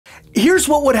Here's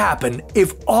what would happen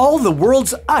if all the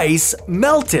world's ice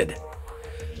melted.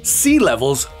 Sea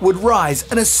levels would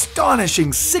rise an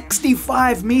astonishing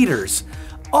 65 meters.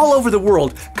 All over the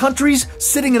world, countries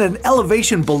sitting at an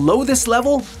elevation below this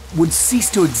level would cease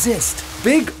to exist.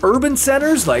 Big urban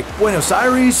centers like Buenos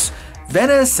Aires,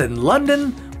 Venice, and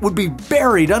London would be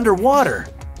buried underwater.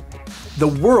 The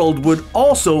world would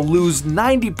also lose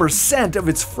 90% of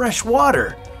its fresh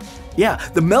water. Yeah,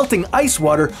 the melting ice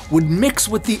water would mix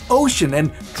with the ocean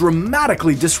and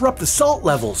dramatically disrupt the salt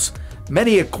levels.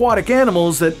 Many aquatic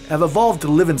animals that have evolved to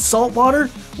live in salt water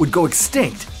would go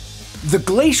extinct. The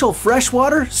glacial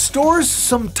freshwater stores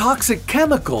some toxic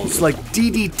chemicals like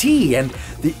DDT, and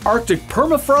the Arctic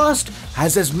permafrost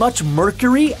has as much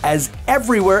mercury as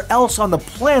everywhere else on the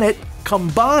planet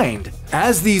combined.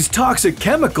 As these toxic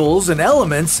chemicals and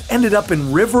elements ended up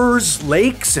in rivers,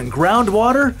 lakes, and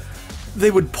groundwater,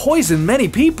 they would poison many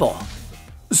people.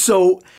 So,